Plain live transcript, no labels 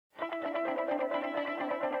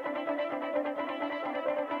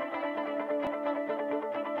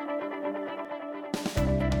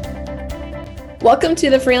Welcome to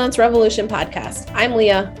the Freelance Revolution podcast. I'm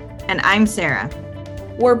Leah. And I'm Sarah.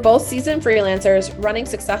 We're both seasoned freelancers running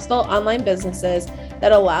successful online businesses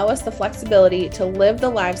that allow us the flexibility to live the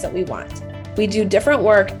lives that we want. We do different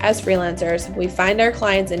work as freelancers. We find our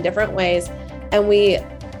clients in different ways, and we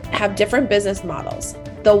have different business models.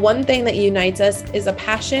 The one thing that unites us is a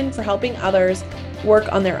passion for helping others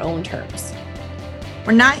work on their own terms.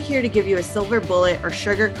 We're not here to give you a silver bullet or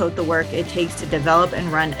sugarcoat the work it takes to develop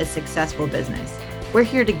and run a successful business. We're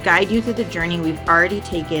here to guide you through the journey we've already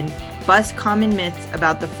taken, bust common myths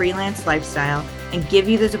about the freelance lifestyle, and give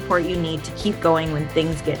you the support you need to keep going when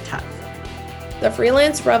things get tough. The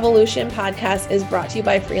Freelance Revolution podcast is brought to you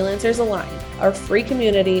by Freelancers Align, our free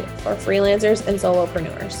community for freelancers and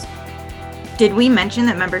solopreneurs. Did we mention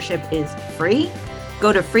that membership is free?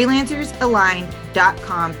 Go to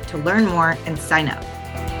freelancersalign.com to learn more and sign up.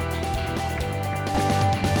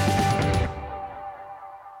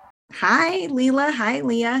 Hi, Leila. Hi,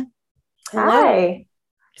 Leah. Hi.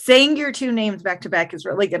 Saying your two names back to back is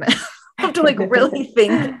really gonna have to really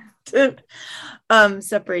think to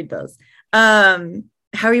separate those. How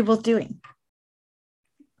are you both doing?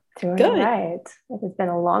 Doing Good. all right. It has been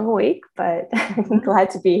a long week, but I'm glad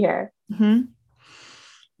to be here. Mm-hmm.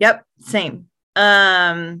 Yep, same.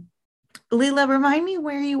 Leila, remind me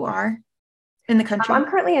where you are in the country. I'm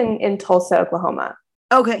currently in Tulsa, Oklahoma.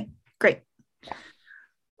 Okay, great.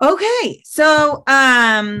 Okay, so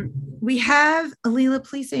we have Leila.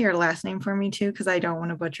 Please say your last name for me too, because I don't want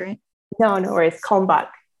to butcher it. No worries. Kalmbach.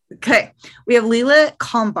 Okay, we have Leila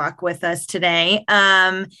Kalmbach with us today,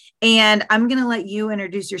 and I'm going to let you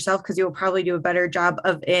introduce yourself because you'll probably do a better job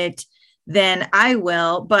of it than I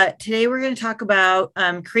will. But today we're going to talk about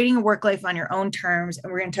creating a work life on your own terms,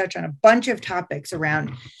 and we're going to touch on a bunch of topics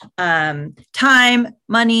around time,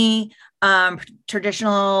 money,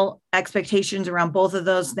 traditional expectations around both of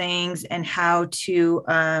those things, and how to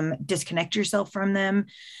disconnect yourself from them,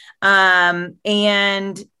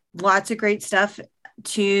 and lots of great stuff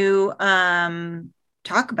to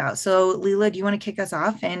talk about. So Leila, do you want to kick us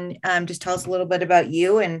off and just tell us a little bit about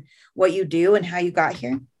you and what you do and how you got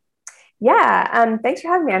here? Yeah. Thanks for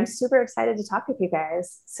having me. I'm super excited to talk with you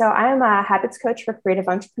guys. So I am a habits coach for creative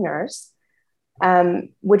entrepreneurs,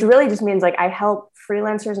 which really just means I help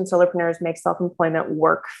freelancers and solopreneurs make self-employment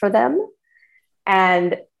work for them.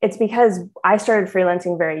 And it's because I started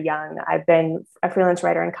freelancing very young. I've been a freelance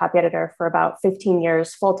writer and copy editor for about 15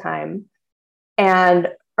 years full-time. And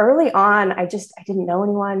early on, I didn't know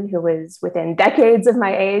anyone who was within decades of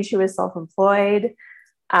my age who was self-employed.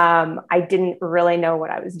 I didn't really know what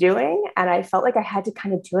I was doing. And I felt like I had to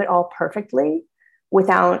kind of do it all perfectly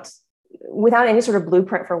without any sort of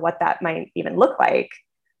blueprint for what that might even look like.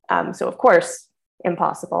 So of course,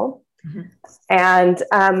 impossible. Mm-hmm. And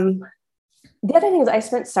the other thing is I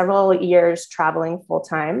spent several years traveling full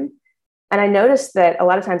time. And I noticed that a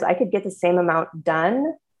lot of times I could get the same amount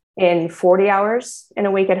done in 40 hours in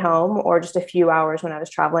a week at home, or just a few hours when I was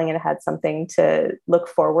traveling and had something to look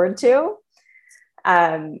forward to.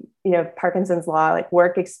 Parkinson's law,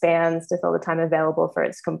 work expands to fill the time available for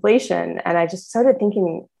its completion. And I just started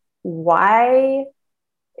thinking, why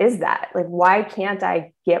is that? Why can't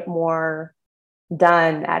I get more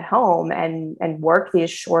done at home and work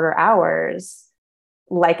these shorter hours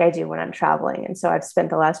like I do when I'm traveling? And so I've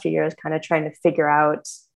spent the last few years kind of trying to figure out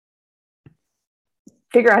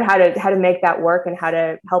how to make that work and how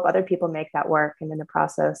to help other people make that work. And in the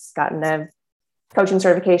process, gotten a coaching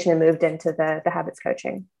certification and moved into the habits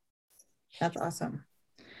coaching. That's awesome.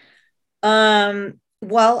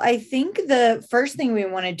 Well, I think the first thing we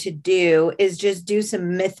wanted to do is just do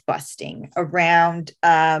some myth busting around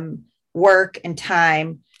work and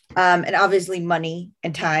time. And obviously money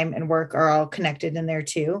and time and work are all connected in there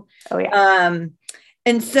too. Oh yeah.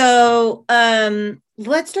 And so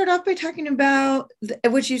let's start off by talking about,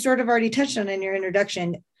 which you sort of already touched on in your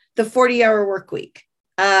introduction, the 40-hour work week.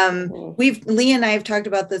 Leah and I have talked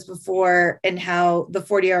about this before, and how the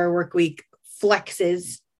 40-hour work week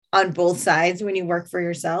flexes on both sides when you work for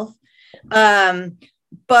yourself.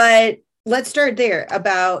 But let's start there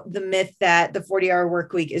about the myth that the 40-hour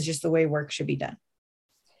work week is just the way work should be done.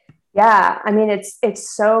 Yeah. I mean, it's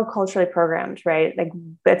so culturally programmed, right?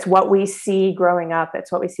 It's what we see growing up.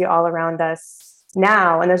 It's what we see all around us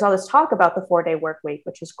now. And there's all this talk about the 4-day work week,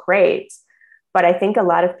 which is great. But I think a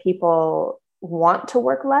lot of people want to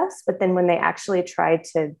work less, but then when they actually try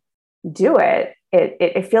to do it,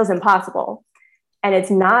 it feels impossible. And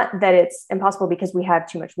it's not that it's impossible because we have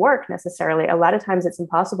too much work necessarily. A lot of times it's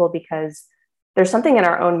impossible because there's something in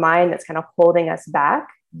our own mind that's kind of holding us back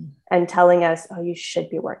and telling us, oh, you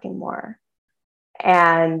should be working more.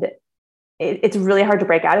 And it's really hard to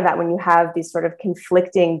break out of that when you have these sort of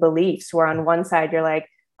conflicting beliefs where on one side you're like,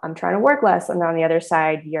 I'm trying to work less. And on the other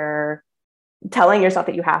side, you're telling yourself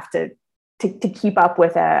that you have to keep up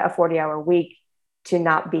with a 40-hour week, to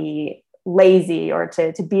not be lazy or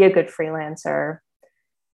to be a good freelancer.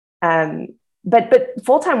 But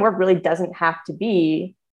full-time work really doesn't have to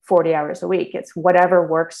be 40 hours a week. It's whatever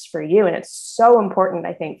works for you. And it's so important,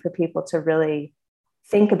 I think, for people to really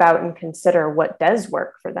think about and consider what does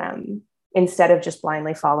work for them instead of just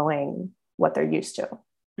blindly following what they're used to.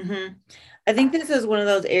 Mm-hmm. I think this is one of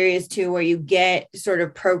those areas too, where you get sort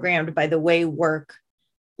of programmed by the way work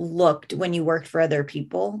looked when you worked for other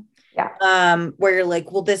people. Yeah. Where you're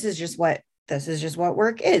like, well, this is just what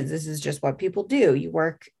work is. This is just what people do. You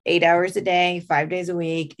work 8 hours a day, 5 days a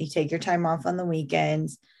week. You take your time off on the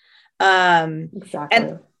weekends. Exactly.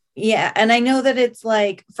 And yeah. And I know that it's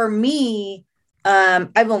like, for me,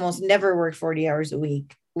 I've almost never worked 40 hours a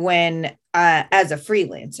week when, as a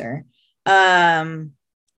freelancer. And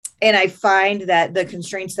I find that the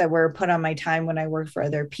constraints that were put on my time when I worked for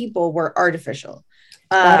other people were artificial.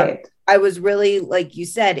 Right. I was really, like you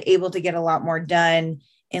said, able to get a lot more done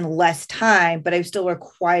in less time, but I was still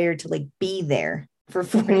required to like be there for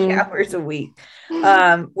 40 hours a week,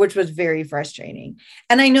 which was very frustrating.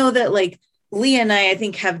 And I know that like Leah and I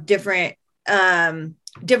think have different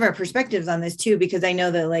perspectives on this too, because I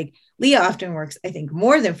know that like Leah often works, I think,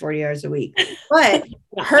 more than 40 hours a week, but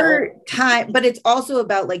her time, but it's also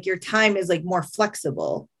about like your time is like more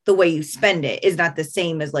flexible. The way you spend it is not the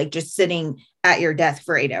same as like just sitting at your desk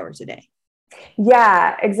for 8 hours a day.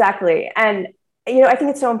 Yeah, exactly. And, I think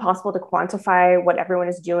it's so impossible to quantify what everyone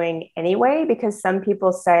is doing anyway, because some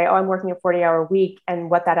people say, oh, I'm working a 40-hour week. And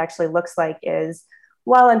what that actually looks like is,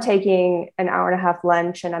 well, I'm taking an hour and a half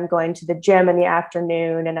lunch and I'm going to the gym in the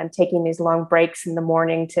afternoon and I'm taking these long breaks in the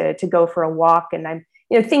morning to go for a walk. And I'm,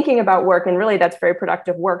 thinking about work, and really that's very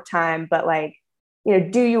productive work time. But like,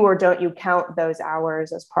 do you or don't you count those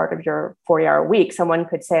hours as part of your 40-hour week? Someone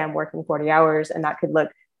could say I'm working 40 hours and that could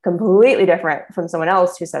look completely different from someone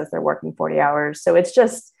else who says they're working 40 hours. So it's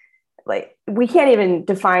just like, we can't even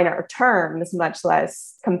define our terms, much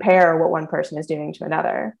less compare what one person is doing to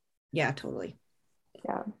another. Yeah, totally.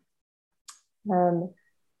 Yeah.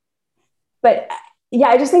 But yeah,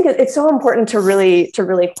 I just think it's so important to really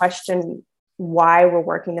question why we're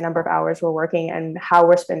working, the number of hours we're working, and how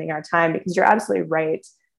we're spending our time, because you're absolutely right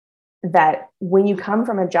that when you come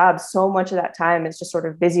from a job, so much of that time is just sort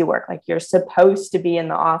of busy work. Like, you're supposed to be in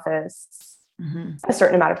the office a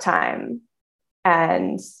certain amount of time,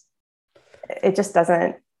 and it just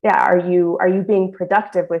doesn't. Yeah. Are you being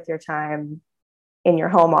productive with your time in your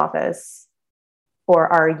home office? Or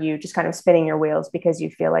are you just kind of spinning your wheels because you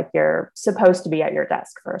feel like you're supposed to be at your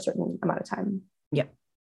desk for a certain amount of time? Yeah.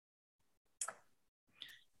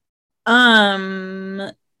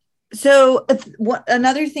 So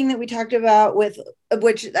another thing that we talked about with,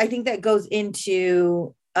 which I think that goes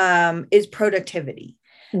into, is productivity.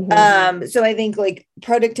 So I think like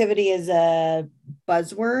productivity is a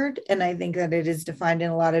buzzword, and I think that it is defined in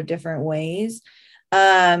a lot of different ways.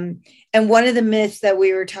 And one of the myths that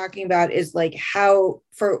we were talking about is like,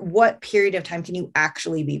 for what period of time can you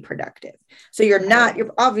actually be productive? So you're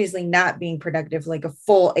obviously not being productive like a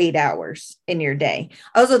full 8 hours in your day.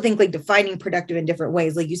 I also think like defining productive in different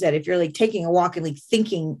ways. Like you said, if you're like taking a walk and like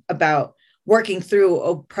thinking about working through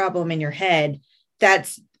a problem in your head,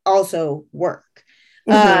 that's also work.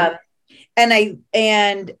 And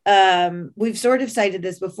we've sort of cited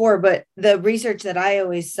this before, but the research that I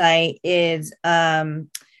always cite is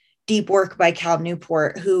Deep Work by Cal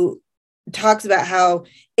Newport, who talks about how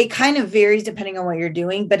it kind of varies depending on what you're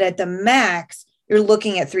doing, but at the max, you're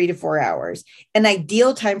looking at 3 to 4 hours. An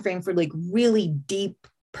ideal time frame for like really deep,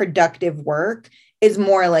 productive work is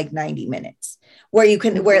more like 90 minutes, where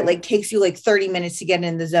it like takes you like 30 minutes to get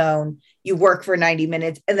in the zone. You work for 90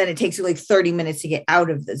 minutes, and then it takes you like 30 minutes to get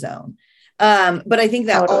out of the zone. But I think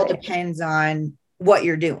that all depends on what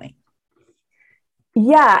you're doing.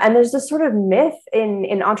 Yeah. And there's this sort of myth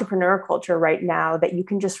in entrepreneur culture right now that you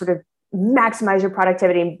can just sort of maximize your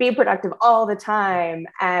productivity and be productive all the time.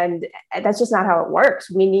 And that's just not how it works.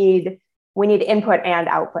 We need input and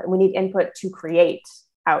output. We need input to create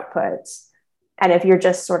output. And if you're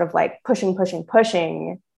just sort of like pushing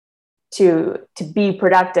to be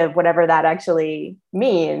productive, whatever that actually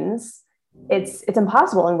means, it's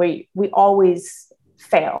impossible. And we always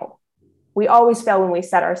fail. We always fail when we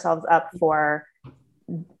set ourselves up for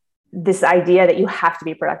this idea that you have to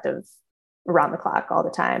be productive around the clock all the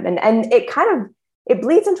time. And it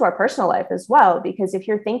bleeds into our personal life as well, because if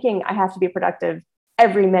you're thinking I have to be productive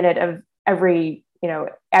every minute of every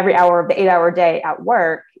hour of the 8 hour day at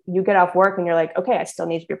work, you get off work and you're like, okay, I still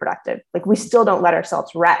need to be productive. Like we still don't let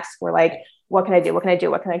ourselves rest. We're like, what can I do? What can I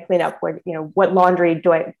do? What can I clean up? What laundry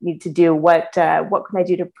do I need to do? What can I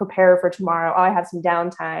do to prepare for tomorrow? Oh, I have some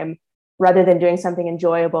downtime. Rather than doing something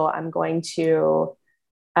enjoyable, I'm going to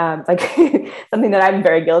like something that I'm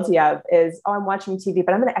very guilty of is, I'm watching TV,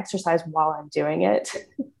 but I'm going to exercise while I'm doing it.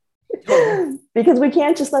 Totally. Because we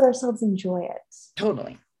can't just let ourselves enjoy it.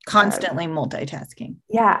 Totally. Constantly multitasking.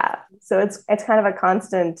 Yeah. So it's kind of a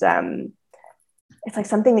constant, it's like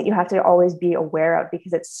something that you have to always be aware of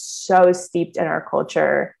because it's so steeped in our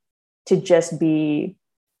culture to just be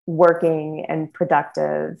working and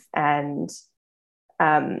productive. And,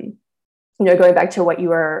 going back to what you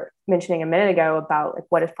were mentioning a minute ago about like,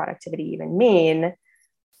 what does productivity even mean?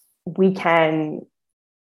 We can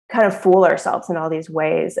kind of fool ourselves in all these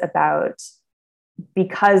ways about,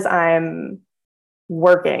 because I'm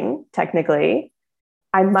working technically,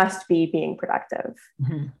 I must be being productive.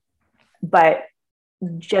 Mm-hmm. But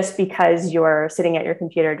just because you're sitting at your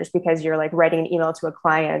computer, just because you're like writing an email to a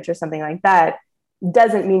client or something like that,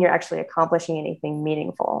 doesn't mean you're actually accomplishing anything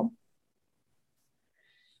meaningful.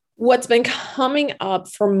 What's been coming up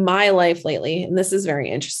for my life lately, and this is very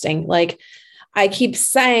interesting, like I keep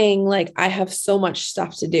saying, like, I have so much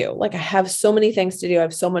stuff to do. Like I have so many things to do. I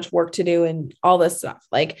have so much work to do and all this stuff.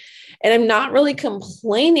 Like, and I'm not really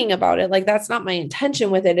complaining about it. Like, that's not my intention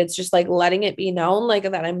with it. It's just like letting it be known, like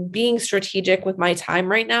that I'm being strategic with my time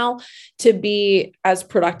right now to be as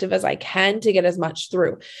productive as I can to get as much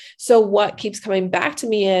through. So what keeps coming back to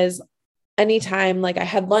me is anytime, like I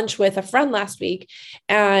had lunch with a friend last week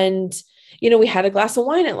and we had a glass of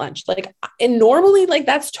wine at lunch, like, and normally like,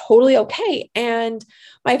 that's totally okay. And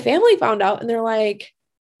my family found out and they're like,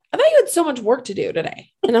 I thought you had so much work to do today.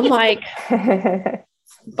 And I'm like,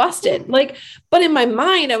 busted. Like, but in my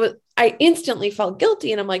mind, I instantly felt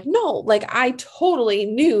guilty. And I'm like, no, like I totally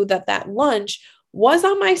knew that lunch was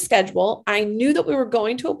on my schedule. I knew that we were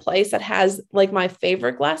going to a place that has like my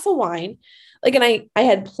favorite glass of wine. Like, and I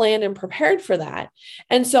had planned and prepared for that.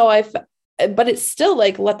 And so but it's still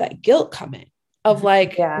like, let that guilt come in of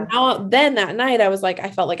like, now, then that night I was like, I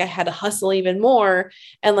felt like I had to hustle even more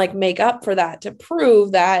and like make up for that to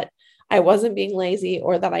prove that I wasn't being lazy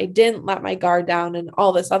or that I didn't let my guard down and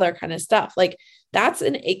all this other kind of stuff. Like that's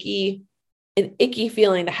an icky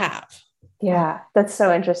feeling to have. Yeah. That's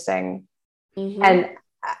so interesting. Mm-hmm. And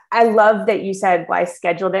I love that you said, well, I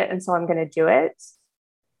scheduled it. And so I'm going to do it,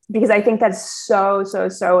 because I think that's so, so,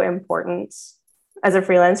 so important as a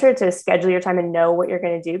freelancer to schedule your time and know what you're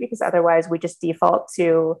going to do, because otherwise we just default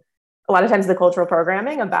to a lot of times the cultural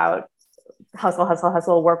programming about hustle, hustle,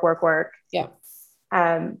 hustle, work, work, work. Yeah.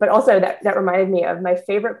 But also that reminded me of my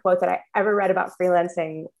favorite quote that I ever read about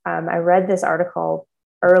freelancing. I read this article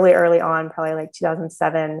early on, probably like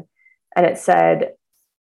 2007. And it said,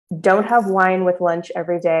 don't have wine with lunch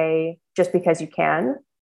every day just because you can,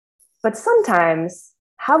 but sometimes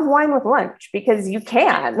have wine with lunch because you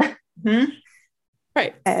can. Mm-hmm.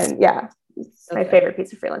 Right. And it's my favorite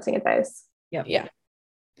piece of freelancing advice. Yeah. Yeah.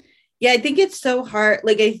 Yeah. I think it's so hard.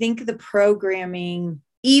 Like, I think the programming,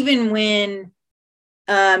 even when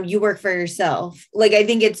you work for yourself, like, I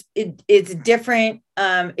think it's different.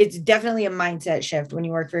 It's definitely a mindset shift when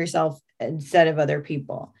you work for yourself instead of other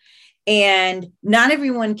people. And not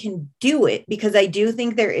everyone can do it, because I do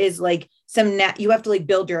think there is like you have to like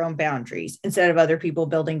build your own boundaries instead of other people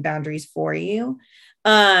building boundaries for you.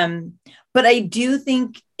 But I do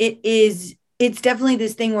think it's definitely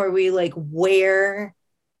this thing where we like wear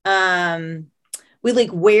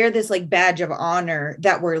this like badge of honor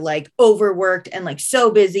that we're like overworked and like so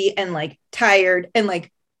busy and like tired. And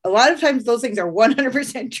like a lot of times those things are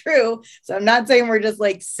 100% true. So I'm not saying we're just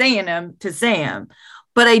like saying them to say them,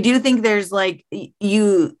 but I do think there's like,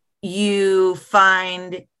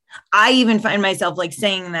 I even find myself like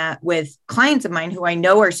saying that with clients of mine who I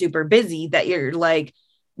know are super busy, that you're like,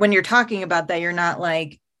 when you're talking about that, you're not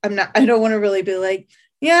like, I don't want to really be like,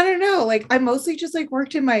 yeah, I don't know. Like I mostly just like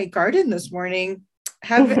worked in my garden this morning,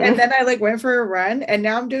 and then I like went for a run and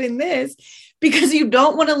now I'm doing this, because you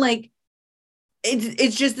don't want to like,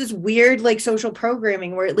 it's just this weird like social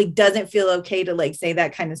programming where it like doesn't feel okay to like say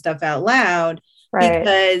that kind of stuff out loud, right?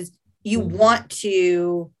 Because you want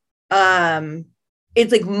to,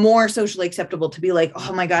 it's like more socially acceptable to be like,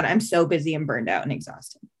 oh my God, I'm so busy and burned out and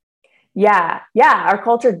exhausted. Yeah. Our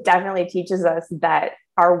culture definitely teaches us that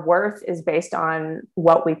our worth is based on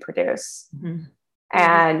what we produce. Mm-hmm.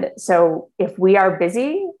 And so if we are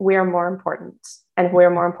busy, we are more important. And if we are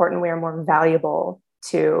more important, we are more valuable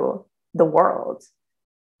to the world.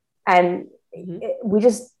 And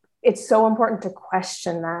it's so important to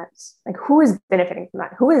question that. Like, who is benefiting from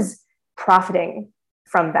that? Who is profiting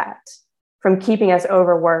from that, from keeping us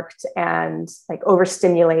overworked and like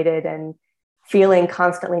overstimulated and feeling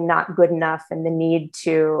constantly not good enough, and the need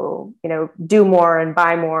to, do more and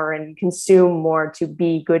buy more and consume more to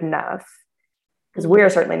be good enough. Because we're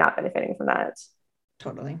certainly not benefiting from that.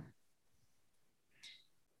 Totally.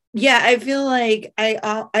 Yeah, I feel like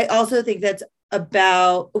I also think that's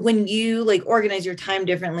about when you like organize your time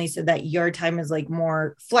differently so that your time is like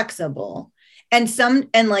more flexible, and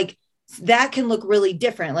like that can look really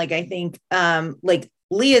different. Like I think like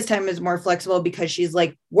Leah's time is more flexible because she's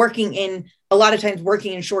like working in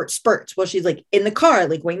short spurts while she's like in the car,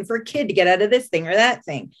 like waiting for a kid to get out of this thing or that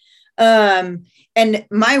thing. And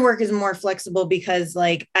my work is more flexible because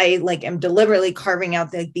like I like am deliberately carving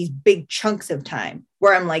out these big chunks of time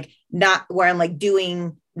where I'm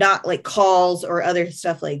doing not like calls or other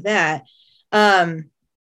stuff like that.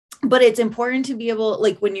 But it's important to be able,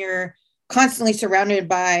 like when you're constantly surrounded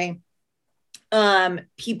by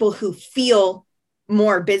people who feel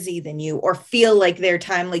more busy than you or feel like their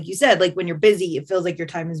time, like you said, like when you're busy, it feels like your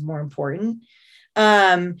time is more important.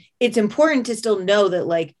 It's important to still know that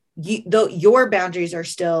like your boundaries are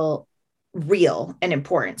still real and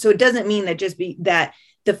important. So it doesn't mean that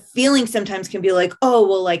the feeling sometimes can be like, oh,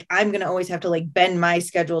 well, like I'm going to always have to like bend my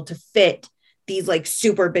schedule to fit these like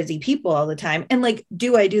super busy people all the time. And like,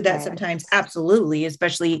 do I do that sometimes? Absolutely.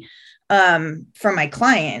 Especially for my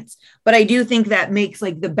clients. But I do think that makes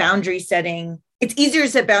like the boundary setting, it's easier to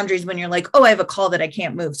set boundaries when you're like, oh, I have a call that I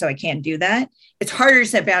can't move, so I can't do that. It's harder to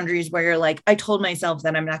set boundaries where you're like, I told myself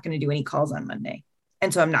that I'm not going to do any calls on Monday,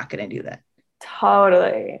 and so I'm not going to do that.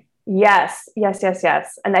 Totally. Yes.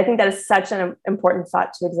 And I think that is such an important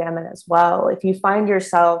thought to examine as well. If you find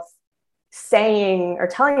yourself saying or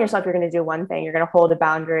telling yourself you're going to do one thing, you're going to hold a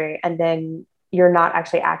boundary, and then you're not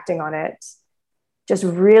actually acting on it, just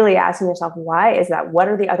really asking yourself, why is that? What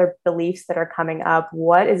are the other beliefs that are coming up?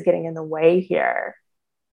 What is getting in the way here?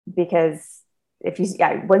 Because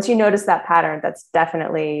once you notice that pattern, that's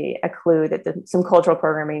definitely a clue that some cultural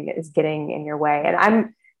programming is getting in your way. And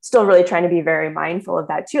I'm still really trying to be very mindful of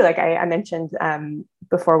that too. Like I mentioned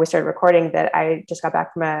before we started recording that I just got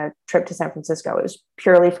back from a trip to San Francisco. It was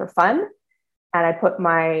purely for fun. And I put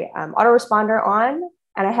my autoresponder on,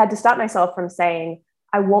 and I had to stop myself from saying,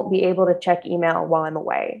 I won't be able to check email while I'm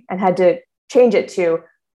away, and had to change it to,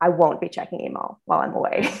 I won't be checking email while I'm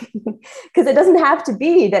away. Because it doesn't have to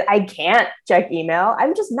be that I can't check email.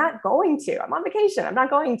 I'm just not going to. I'm on vacation. I'm not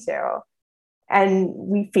going to. And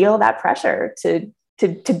we feel that pressure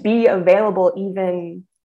to be available even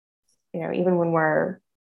when we're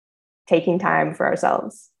taking time for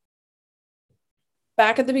ourselves.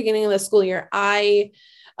 Back at the beginning of the school year, I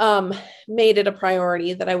made it a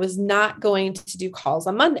priority that I was not going to do calls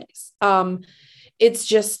on Mondays.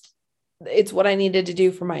 It's what I needed to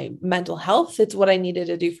do for my mental health. It's what I needed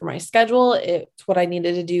to do for my schedule. It's what I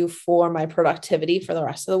needed to do for my productivity for the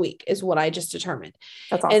rest of the week, is what I just determined.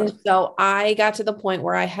 That's awesome. And so I got to the point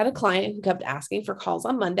where I had a client who kept asking for calls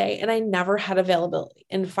on Monday, and I never had availability.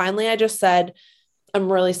 And finally I just said,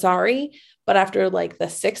 I'm really sorry, but after like the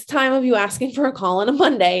 6th time of you asking for a call on a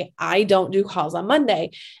Monday, I don't do calls on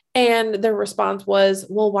Monday. And their response was,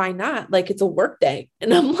 well, why not? Like, it's a work day.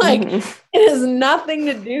 And I'm like, It has nothing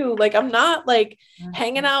to do. Like, I'm not like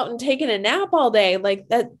hanging out and taking a nap all day. Like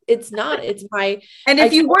that. It's not, it's my, and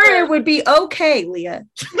if you were, it would be okay, Leah.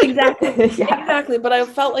 Exactly. Exactly. But I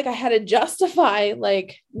felt like I had to justify,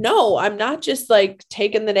 like, no, I'm not just like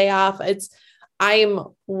taking the day off. I'm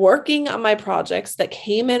working on my projects that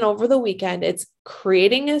came in over the weekend. It's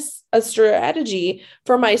creating a strategy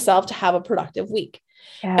for myself to have a productive week.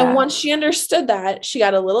 Yeah. And once she understood that, she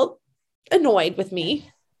got a little annoyed with me.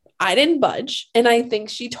 I didn't budge. And I think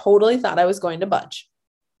she totally thought I was going to budge.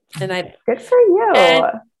 And good for you. And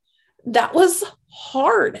that was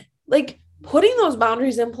hard. Like putting those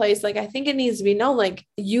boundaries in place. Like, I think it needs to be known, like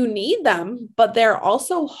you need them, but they're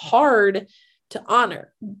also hard to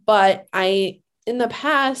honor. But in the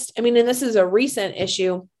past, I mean, and this is a recent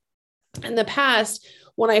issue, in the past,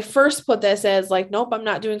 when I first put this as like, nope, I'm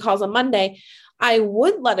not doing calls on Monday, I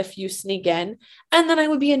would let a few sneak in, and then I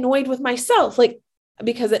would be annoyed with myself, like,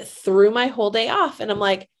 because it threw my whole day off. And I'm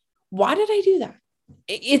like, why did I do that?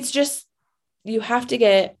 It's just, you have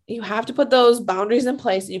to put those boundaries in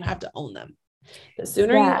place, and you have to own them. The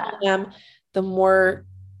sooner you own them, the more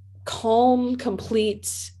calm,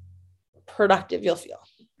 complete, productive you'll feel.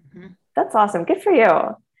 That's awesome. Good for you.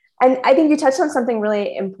 And I think you touched on something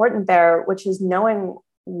really important there, which is knowing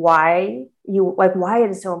why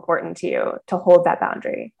it is so important to you to hold that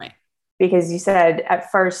boundary. Right. Because you said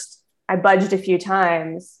at first I budged a few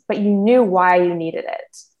times, but you knew why you needed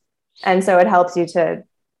it. And so it helps you to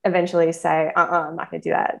eventually say, I'm not going to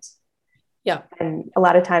do that. Yeah. And a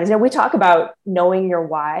lot of times, we talk about knowing your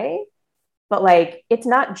why, but like, it's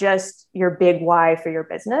not just your big why for your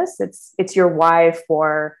business. It's your why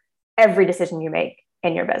for every decision you make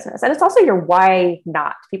in your business. And it's also your why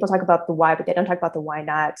not. People talk about the why, but they don't talk about the why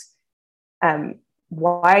not.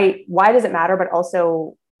 Why does it matter? But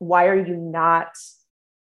also, why are you not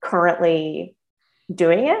currently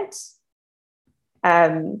doing it? I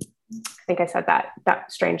think I said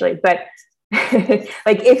that strangely, but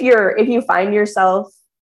like if you find yourself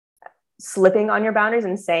slipping on your boundaries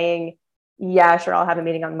and saying, yeah, sure, I'll have a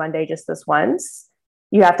meeting on Monday just this once,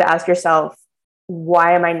 you have to ask yourself,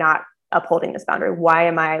 why am I not upholding this boundary?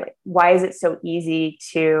 Why is it so easy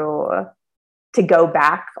to go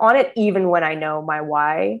back on it, even when I know my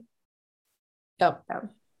why? Yep.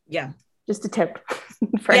 Yeah. Just a tip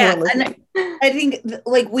for anyone listening. And I think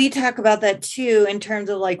like we talk about that too, in terms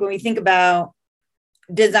of like when we think about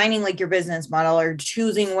designing like your business model or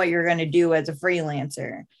choosing what you're going to do as a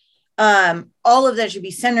freelancer. All of that should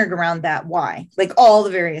be centered around that why, like all the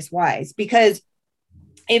various whys, because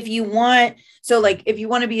if you want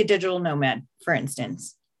to be a digital nomad, for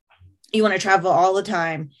instance, you want to travel all the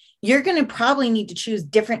time, you're going to probably need to choose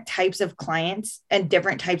different types of clients and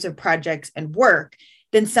different types of projects and work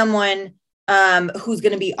than someone who's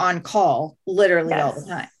going to be on call literally all the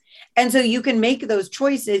time. And so you can make those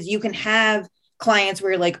choices. You can have clients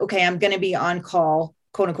where you're like, okay, I'm going to be on call,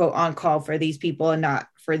 quote unquote, on call for these people and not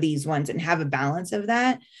for these ones, and have a balance of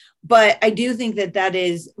that. But I do think that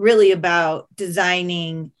is really about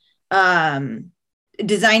designing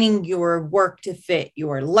your work to fit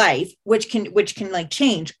your life, which can like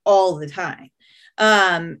change all the time.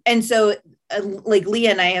 And so like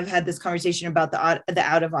Leah and I have had this conversation about the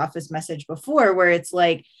out of office message before, where it's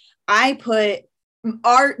like,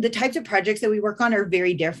 the types of projects that we work on are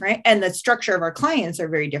very different, and the structure of our clients are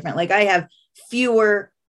very different. Like I have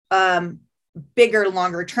fewer, bigger,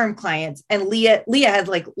 longer term clients, and Leah has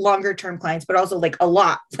like longer term clients, but also like a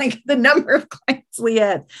lot. Like the number of clients Leah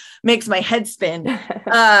has makes my head spin.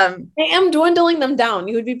 I am dwindling them down.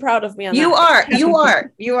 You would be proud of me on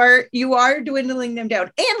that. You are dwindling them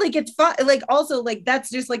down, and like it's fun. Like also like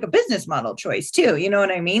that's just like a business model choice too. You know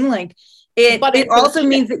what I mean? Like it also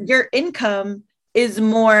means that your income is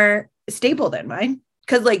more stable than mine,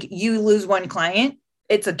 because like you lose one client,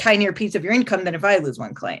 it's a tinier piece of your income than if I lose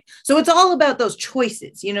one client. So it's all about those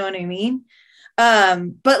choices. You know what I mean?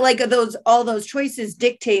 But like all those choices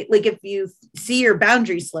dictate, like if you see your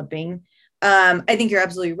boundaries slipping, I think you're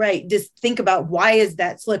absolutely right. Just think about, why is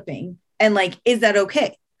that slipping? And like, is that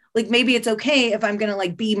okay? Like maybe it's okay if I'm going to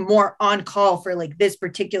like be more on call for like this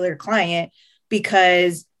particular client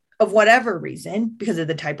because of whatever reason, because of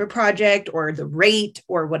the type of project or the rate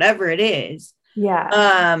or whatever it is.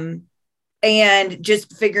 Yeah. And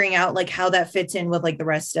just figuring out like how that fits in with like the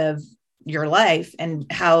rest of your life and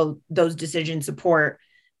how those decisions support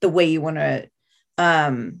the way you want to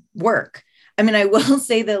work. I mean, I will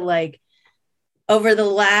say that like over the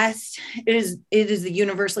last, it is the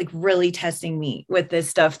universe like really testing me with this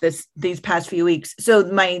stuff these past few weeks. So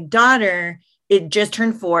my daughter, it just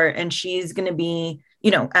turned 4, and she's going to be,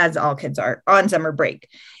 as all kids are, on summer break.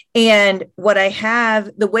 And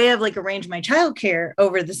the way I've like arranged my childcare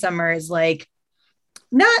over the summer is like,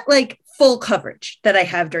 not like full coverage that I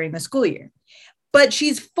have during the school year, but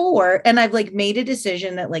she's 4. And I've like made a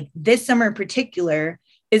decision that like this summer in particular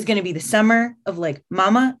is going to be the summer of like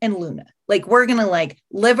Mama and Luna. Like we're going to like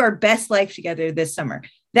live our best life together this summer.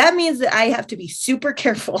 That means that I have to be super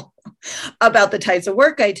careful about the types of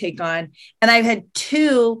work I take on. And I've had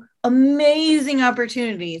 2 amazing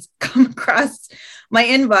opportunities come across my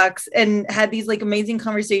inbox and had these like amazing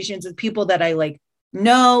conversations with people that I like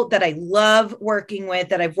know, that I love working with,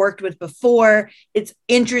 that I've worked with before. It's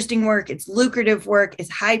interesting work. It's lucrative work. It's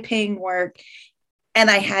high paying work. And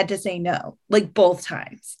I had to say no, like both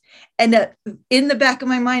times. And in the back of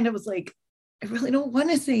my mind, I was like, I really don't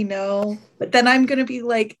want to say no, but then I'm going to be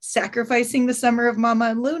like sacrificing the summer of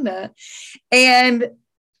Mama and Luna. And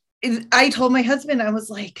I told my husband, I was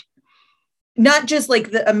like, not just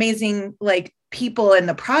like the amazing like people and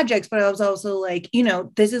the projects, but I was also like,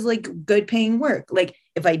 this is like good paying work. Like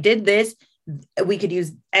if I did this, we could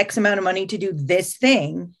use X amount of money to do this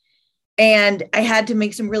thing. And I had to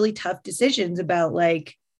make some really tough decisions about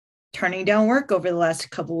like turning down work over the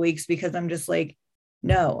last couple of weeks, because I'm just like,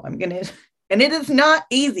 no, and it is not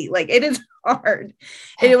easy. Like it is hard.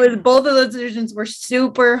 And it was, both of those decisions were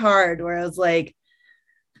super hard, where I was like,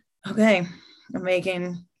 okay, I'm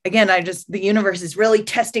making, again, the universe is really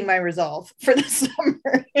testing my resolve for the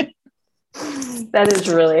summer. That is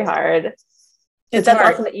really hard. It's that's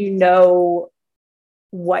hard. awesome that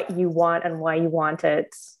what you want and why you want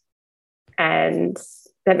it. And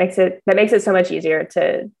that makes it so much easier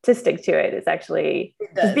to stick to it. It's actually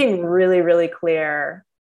just being really, really clear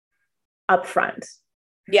upfront.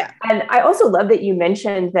 Yeah. And I also love that you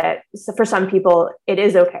mentioned that for some people, it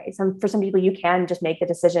is okay. For some people, you can just make the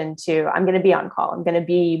decision to, I'm going to be on call. I'm going to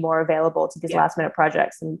be more available to these last minute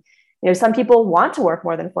projects. And, some people want to work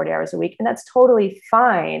more than 40 hours a week, and that's totally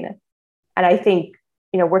fine. And I think,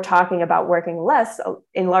 we're talking about working less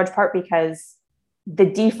in large part because the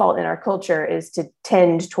default in our culture is to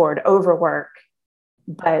tend toward overwork,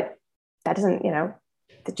 but that doesn't,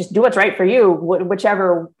 just do what's right for you,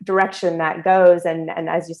 whichever direction that goes. And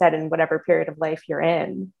as you said, in whatever period of life you're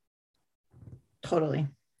in. Totally.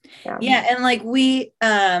 Yeah. And like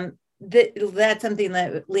that's something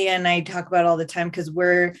that Leah and I talk about all the time, because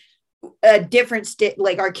we're a different state,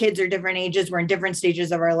 like our kids are different ages. We're in different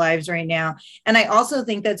stages of our lives right now. And I also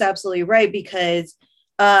think that's absolutely right, because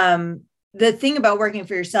the thing about working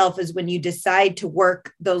for yourself is when you decide to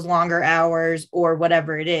work those longer hours or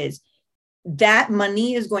whatever it is, that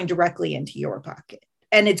money is going directly into your pocket,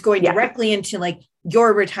 and it's going directly into like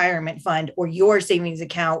your retirement fund or your savings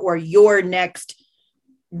account or your next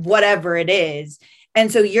whatever it is. And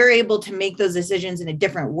so you're able to make those decisions in a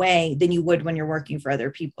different way than you would when you're working for other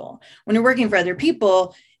people. When you're working for other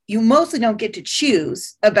people, you mostly don't get to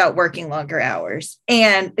choose about working longer hours.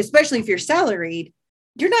 And especially if you're salaried,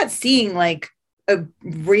 you're not seeing like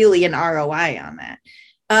really an ROI on that.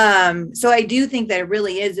 So I do think that it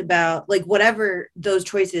really is about like whatever those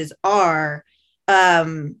choices are.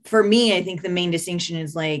 For me, I think the main distinction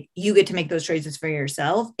is like you get to make those choices for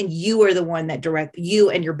yourself, and you are the one that you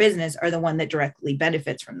and your business are the one that directly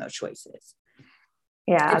benefits from those choices.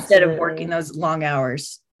 Yeah. Instead of working those long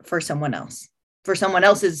hours for someone else, for someone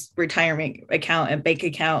else's retirement account and bank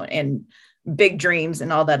account and big dreams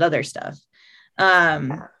and all that other stuff.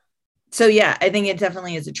 So yeah, I think it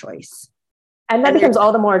definitely is a choice. And that becomes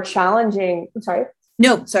all the more challenging. I'm sorry.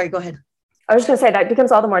 No, sorry, go ahead. I was going to say that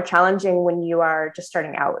becomes all the more challenging when you are just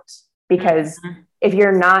starting out, because if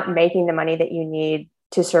you're not making the money that you need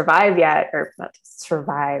to survive yet, or not to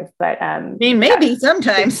survive, but maybe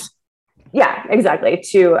sometimes. Yeah, exactly.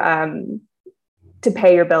 To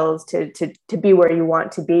pay your bills, to be where you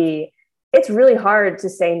want to be. It's really hard to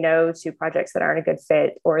say no to projects that aren't a good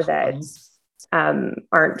fit or that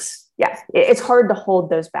aren't. Yeah, it's hard to hold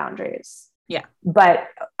those boundaries. Yeah. But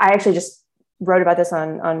I actually just wrote about this in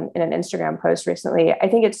an Instagram post recently. I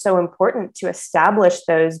think it's so important to establish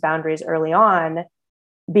those boundaries early on,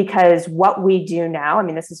 because what we do now, I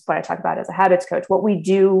mean, this is what I talk about as a habits coach, what we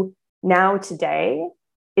do now today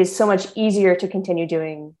is so much easier to continue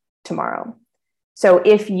doing tomorrow. So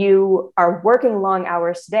if you are working long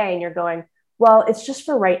hours today and you're going, well, it's just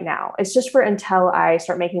for right now, it's just for until I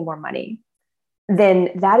start making more money, then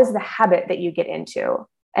that is the habit that you get into.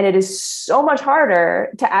 And it is so much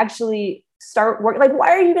harder to actually start work. Like,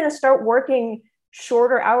 why are you going to start working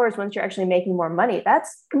shorter hours once you're actually making more money?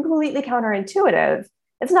 That's completely counterintuitive.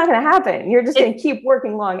 It's not going to happen. You're just going to keep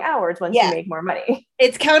working long hours once you make more money.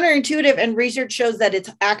 It's counterintuitive, and research shows that it's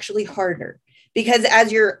actually harder, because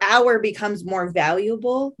as your hour becomes more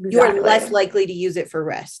valuable, you're less likely to use it for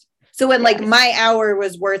rest. So when like my hour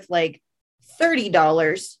was worth like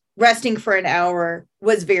 $30, resting for an hour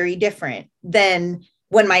was very different than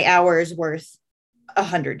when my hour is worth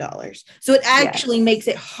 $100. So it actually makes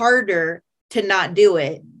it harder to not do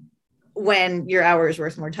it when your hour is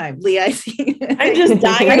worth more time. Leah, I see. I'm just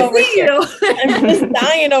dying over here. I'm just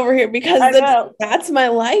dying over here because that's my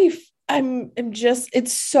life. I'm just,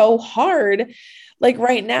 it's so hard. Like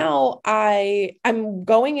right now, I'm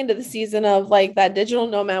going into the season of like that digital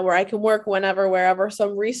nomad where I can work whenever, wherever. So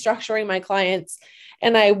I'm restructuring my clients,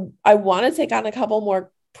 and I want to take on a couple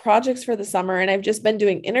more projects for the summer. And I've just been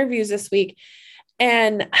doing interviews this week.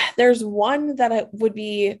 And there's one that would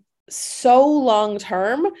be so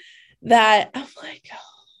long-term that I'm like, oh,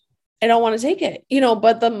 I don't want to take it,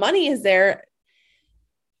 but the money is there.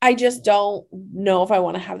 I just don't know if I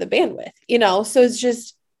want to have the bandwidth, so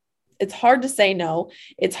it's hard to say no.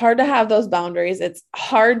 It's hard to have those boundaries. It's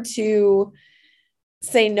hard to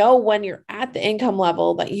say no when you're at the income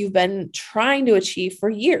level that you've been trying to achieve for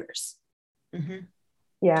years. Mm-hmm.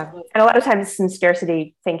 Yeah. And a lot of times some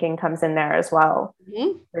scarcity thinking comes in there as well.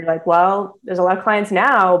 Mm-hmm. You're like, well, there's a lot of clients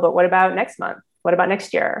now, but what about next month? What about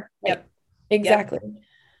next year? Yep. Exactly.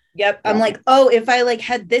 Yep. I'm like, oh, if I like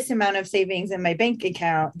had this amount of savings in my bank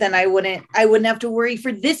account, then I wouldn't have to worry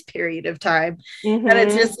for this period of time. Mm-hmm. And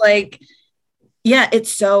it's just like, yeah,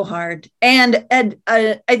 it's so hard. And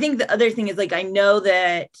I think the other thing is like, I know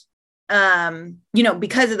that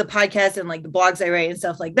because of the podcast and like the blogs I write and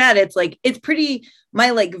stuff like that, it's pretty, my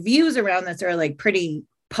like views around this are like pretty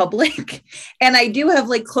public. And I do have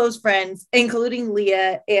like close friends, including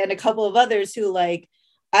Leah and a couple of others who like,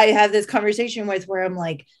 I have this conversation with where I'm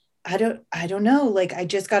like, I don't know. Like, I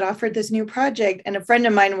just got offered this new project. And a friend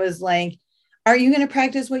of mine was like, are you going to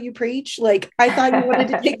practice what you preach? Like, I thought you wanted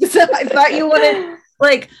to take this up. I thought you wanted,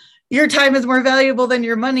 like, your time is more valuable than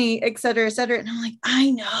your money, et cetera, et cetera. And I'm like,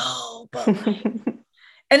 I know, but like,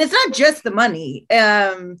 and it's not just the money.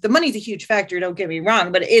 The money's a huge factor. Don't get me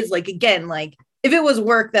wrong, but it is like, again, like if it was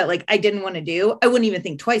work that like I didn't want to do, I wouldn't even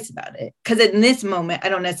think twice about it. Cause in this moment, I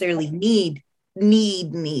don't necessarily need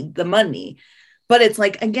the money, but it's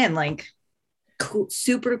like, again, like cool,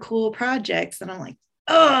 super cool projects. And I'm like,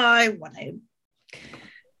 oh, I wanted.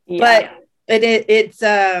 Yeah. But it's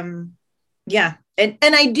yeah. And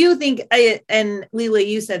I do think and Leila,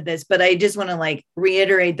 you said this, but I just want to like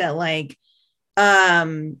reiterate that like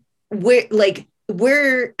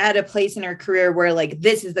we're at a place in our career where like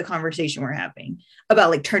this is the conversation we're having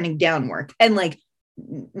about like turning down work. And like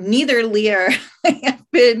neither Leah or I have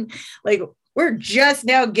been like, we're just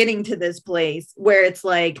now getting to this place where it's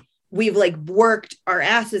like we've like worked our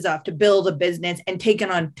asses off to build a business and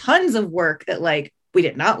taken on tons of work that like we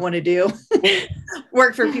did not want to do,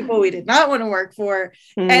 work for people we did not want to work for.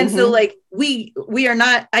 Mm-hmm. And so like we are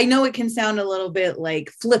not, I know it can sound a little bit like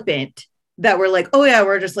flippant that we're like, oh yeah,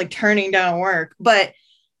 we're just like turning down work, but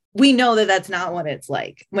we know that that's not what it's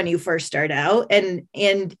like when you first start out. And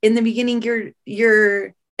in the beginning, I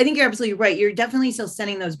think you're absolutely right. You're definitely still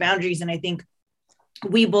setting those boundaries. And I think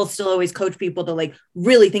we both still always coach people to like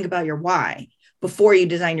really think about your why before you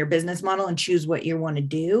design your business model and choose what you want to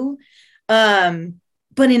do.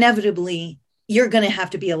 But inevitably you're going to have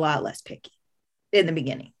to be a lot less picky in the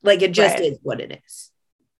beginning. Like it just is what it is.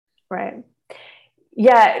 Right.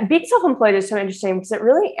 Yeah. Being self-employed is so interesting because it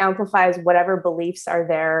really amplifies whatever beliefs are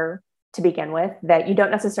there to begin with that you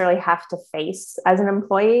don't necessarily have to face as an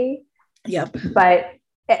employee. Yep.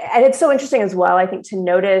 And it's so interesting as well, I think, to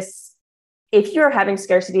notice if you're having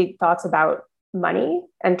scarcity thoughts about money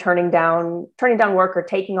and turning down work or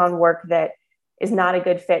taking on work that is not a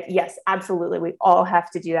good fit. Yes, absolutely. We all have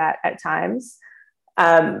to do that at times.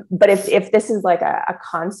 But if this is like a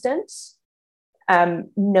constant,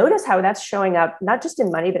 notice how that's showing up, not just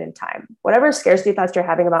in money, but in time. Whatever scarcity thoughts you're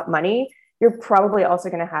having about money, you're probably also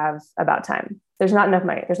going to have about time. There's not enough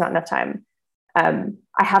money. There's not enough time. I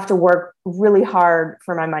have to work really hard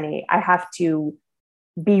for my money. I have to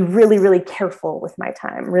be really, really careful with my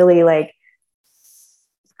time, really like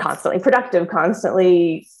constantly productive,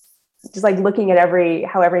 constantly just like looking at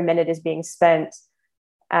how every minute is being spent.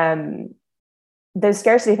 Those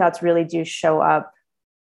scarcity thoughts really do show up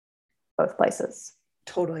both places.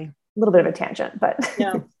 Totally. A little bit of a tangent, but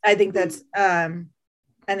no, I think that's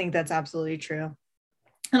absolutely true.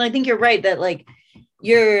 And I think you're right that like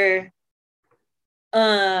you're,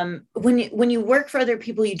 when you work for other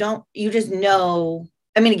people, you just know,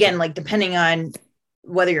 I mean, again, like depending on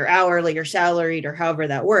whether you're hourly or salaried or however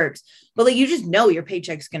that works, but like, you just know your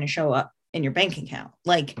paycheck's going to show up in your bank account.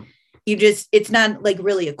 Like it's not like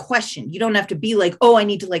really a question. You don't have to be like, oh, I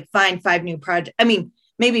need to like find 5 new projects. I mean,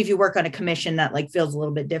 maybe if you work on a commission that like feels a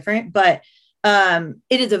little bit different, but,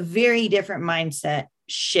 it is a very different mindset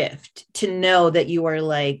shift to know that you are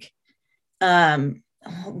like,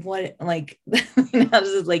 what, like, this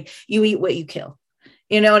is like, you eat what you kill.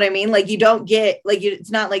 You know what I mean? Like you don't get like,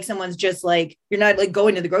 it's not like someone's just like, you're not like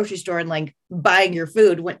going to the grocery store and like buying your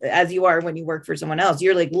food as you are when you work for someone else.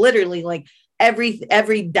 You're like literally like every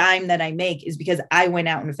dime that I make is because I went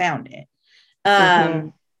out and found it.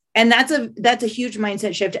 And that's a huge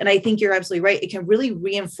mindset shift. And I think you're absolutely right. It can really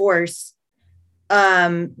reinforce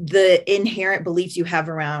the inherent beliefs you have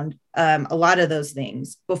around a lot of those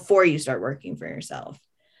things before you start working for yourself.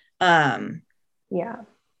 Yeah.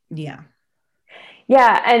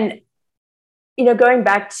 Yeah. And, going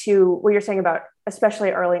back to what you're saying about,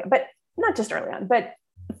 especially early, but not just early on, but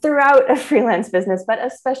throughout a freelance business, but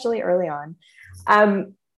especially early on,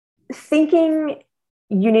 thinking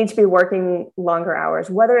you need to be working longer hours,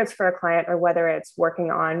 whether it's for a client or whether it's working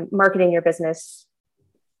on marketing your business,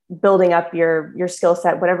 building up your skill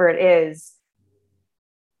set, whatever it is,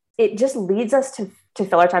 it just leads us to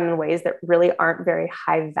fill our time in ways that really aren't very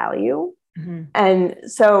high value. Mm-hmm. And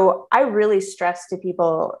so I really stress to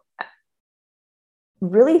people,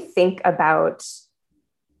 really think about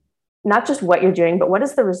not just what you're doing, but what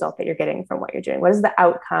is the result that you're getting from what you're doing? What is the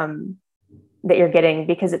outcome that you're getting?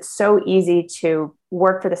 Because it's so easy to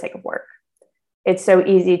work for the sake of work. It's so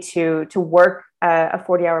easy to work a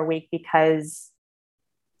 40-hour week because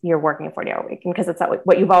you're working a 40-hour week, and because it's not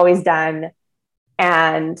what you've always done.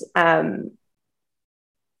 And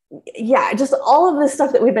just all of this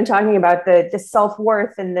stuff that we've been talking about, the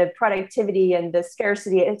self-worth and the productivity and the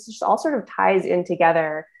scarcity, it's just all sort of ties in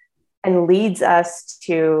together and leads us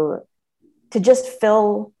to just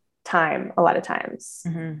fill time a lot of times.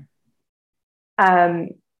 Mm-hmm.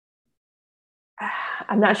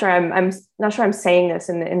 I'm not sure I'm not sure I'm saying this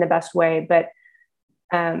in the best way, but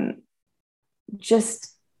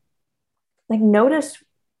just like notice.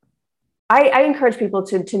 I encourage people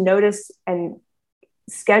to notice and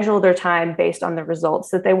schedule their time based on the results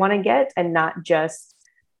that they want to get, and not just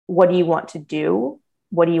what do you want to do,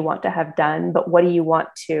 what do you want to have done, but what do you want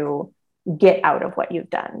to get out of what you've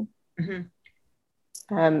done.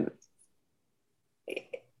 Mm-hmm.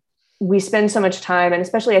 We spend so much time, and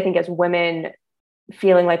especially I think as women,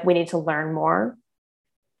 feeling like we need to learn more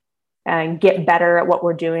and get better at what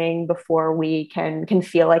we're doing before we can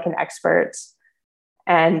feel like an expert.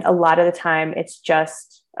 And a lot of the time it's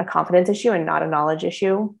just a confidence issue and not a knowledge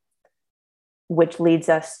issue, which leads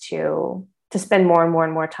us to spend more and more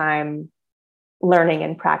and more time learning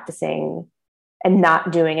and practicing and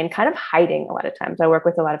not doing and kind of hiding a lot of times. I work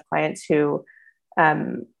with a lot of clients who,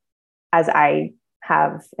 as I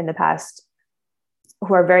have in the past,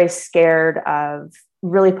 who are very scared of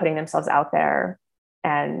really putting themselves out there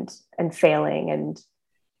and failing and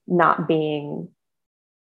not being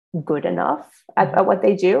good enough at what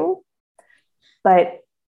they do. But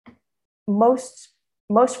most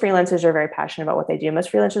freelancers are very passionate about what they do.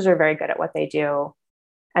 Most freelancers are very good at what they do.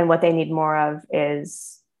 And what they need more of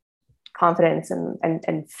is confidence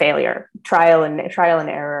and failure, trial and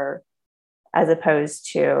error, as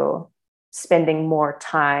opposed to spending more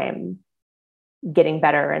time getting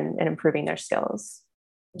better and improving their skills.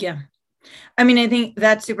 Yeah. I mean, I think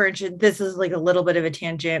that's super interesting. This is like a little bit of a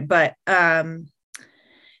tangent, but so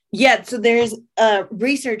there's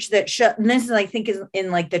research that and this is, I think, is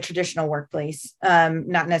in like the traditional workplace,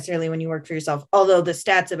 not necessarily when you work for yourself, although the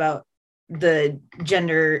stats about the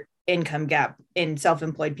gender income gap in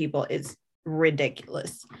self-employed people is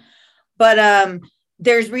ridiculous. But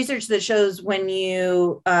there's research that shows when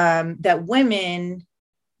you're applying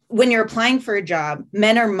for a job,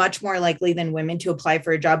 men are much more likely than women to apply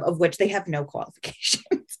for a job of which they have no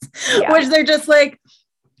qualifications, which they're just like,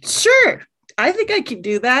 sure, I think I can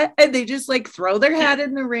do that. And they just like throw their hat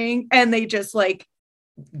in the ring, and they just like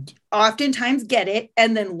oftentimes get it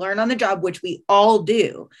and then learn on the job, which we all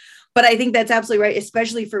do. But I think that's absolutely right,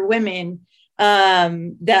 especially for women,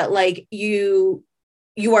 that like you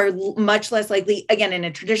are much less likely, again, in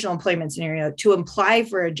a traditional employment scenario, to apply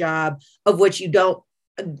for a job of which you don't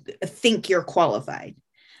think you're qualified.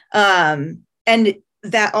 And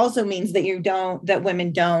that also means that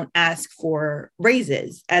women don't ask for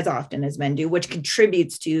raises as often as men do, which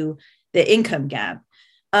contributes to the income gap.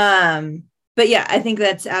 But yeah, I think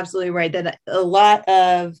that's absolutely right. That a lot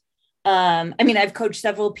of, I've coached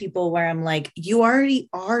several people where I'm like, you already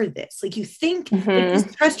are this, like, you think, like,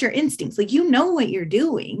 just trust your instincts. Like, you know what you're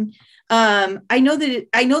doing. I know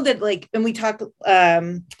that like, and we talked,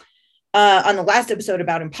 on the last episode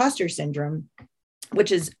about imposter syndrome,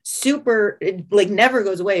 which is super, it, like, never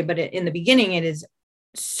goes away, but in the beginning, it is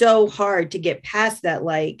so hard to get past that.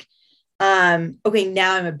 Like, okay,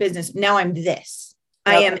 now I'm a business. Now I'm this.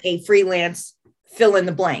 Yep. I am a freelance fill in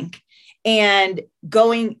the blank, and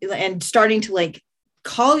going and starting to like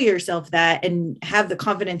call yourself that and have the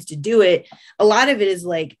confidence to do it. A lot of it is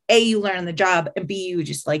like, A, you learn on the job, and B, you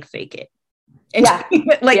just like fake it. And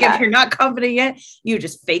if you're not confident yet, you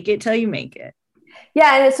just fake it till you make it.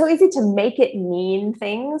 Yeah. And it's so easy to make it mean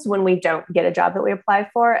things when we don't get a job that we apply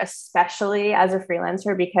for, especially as a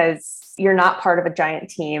freelancer, because you're not part of a giant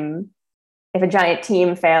team. If a giant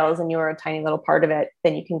team fails and you're a tiny little part of it,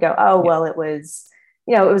 then you can go, oh, well, it was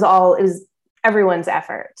everyone's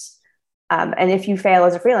effort. And if you fail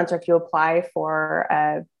as a freelancer, if you apply for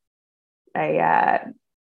a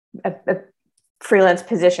freelance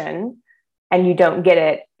position and you don't get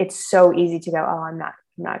it, it's so easy to go, oh, I'm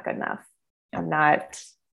not good enough. I'm not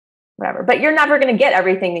whatever, but you're never going to get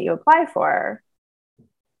everything that you apply for.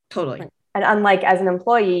 Totally. And unlike as an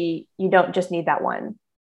employee, you don't just need that one.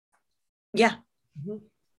 Yeah. Mm-hmm.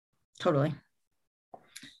 Totally.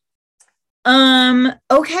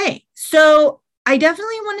 Okay. So I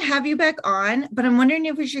definitely want to have you back on, but I'm wondering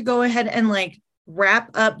if we should go ahead and like wrap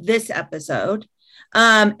up this episode.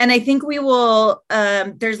 And I think we will,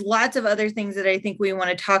 there's lots of other things that I think we want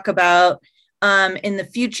to talk about in the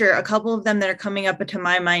future. A couple of them that are coming up to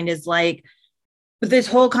my mind is like, this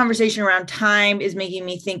whole conversation around time is making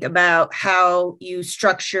me think about how you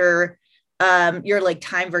structure your like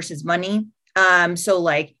time versus money. So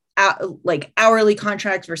like hourly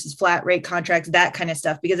contracts versus flat rate contracts, that kind of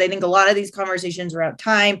stuff, because I think a lot of these conversations around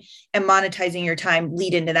time and monetizing your time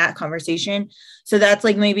lead into that conversation. So that's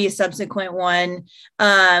like maybe a subsequent one,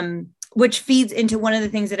 which feeds into one of the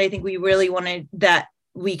things that I think we really wanted that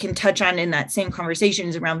we can touch on in that same conversation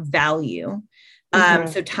is around value.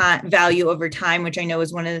 So time, value over time, which I know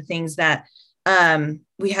is one of the things that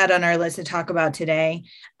we had on our list to talk about today.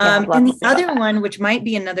 And the other one, which might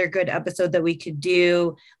be another good episode that we could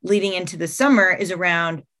do leading into the summer, is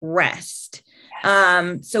around rest.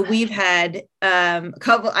 So we've had a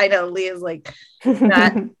couple, I know Leah's like,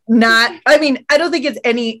 not, I mean, I don't think it's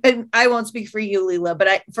any, and I won't speak for you, Leila,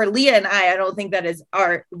 but for Leah and I don't think that is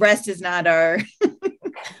our rest is not our,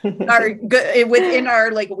 our good within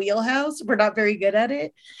our like wheelhouse. We're not very good at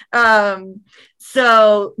it.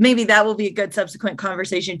 So maybe that will be a good subsequent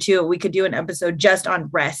conversation too. We could do an episode just on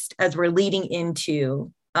rest as we're leading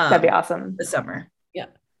into that'd be awesome. The summer. Yeah,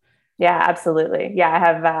 absolutely. Yeah, I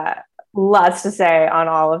have lots to say on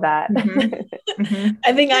all of that.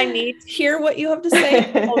 I think I need to hear what you have to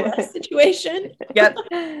say on the situation. Yep.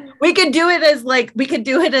 We could do it as like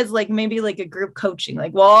maybe like a group coaching.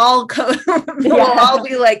 Like we'll all we'll all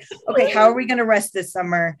be like, okay, how are we going to rest this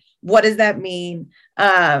summer? What does that mean?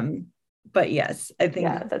 But yes, I think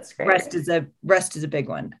that's great. Rest is a big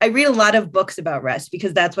one. I read a lot of books about rest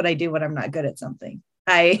because that's what I do when I'm not good at something.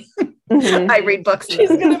 I read books. She's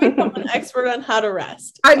going to become an expert on how to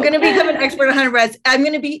rest. I'm going to become an expert on how to rest. I'm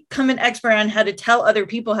going to become an expert on how to tell other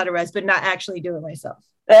people how to rest, but not actually do it myself.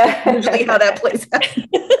 Usually how that plays out.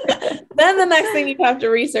 Then the next thing you have to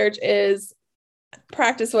research is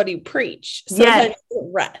practice what you preach. So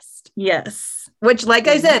rest. Yes. Which, like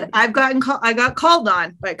I said, I got called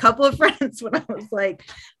on by a couple of friends when I was like,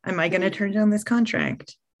 am I going to turn down this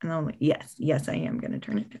contract? And I'm like, yes, I am going to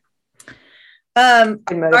turn it down. All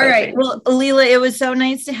right. Well, Leila, it was so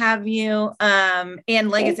nice to have you. And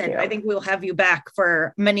like I said, I think we'll have you back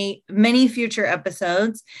for many, many future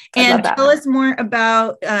episodes. And tell us more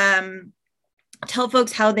about, tell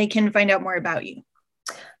folks how they can find out more about you.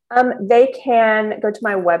 They can go to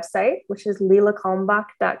my website, which is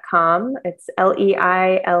leilakalmbach.com. It's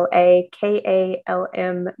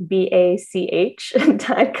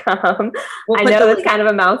leilakalmbach.com. I know it's kind of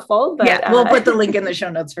a mouthful, but we'll put the link in the show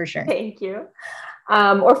notes for sure. Thank you.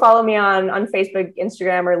 Or follow me on Facebook,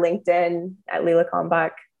 Instagram, or LinkedIn at Leila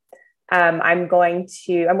Kalmbach. I'm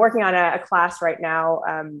working on a class right now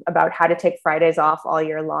about how to take Fridays off all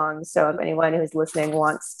year long. So if anyone who's listening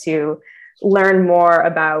wants to learn more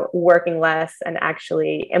about working less and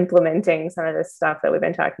actually implementing some of this stuff that we've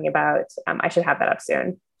been talking about, I should have that up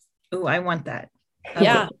soon. Oh, I want that.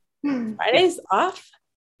 Yeah. Fridays off.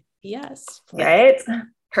 Yes. Right.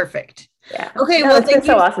 Perfect. Yeah. Okay. Well, it's been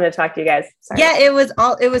so awesome to talk to you guys. Sorry. Yeah, it was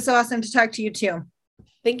so awesome to talk to you too.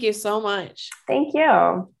 Thank you so much. Thank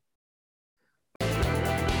you.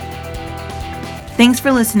 Thanks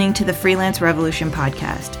for listening to the Freelance Revolution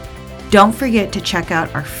podcast. Don't forget to check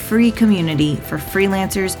out our free community for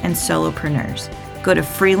freelancers and solopreneurs. Go to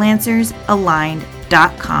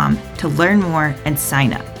freelancersaligned.com to learn more and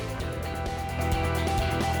sign up.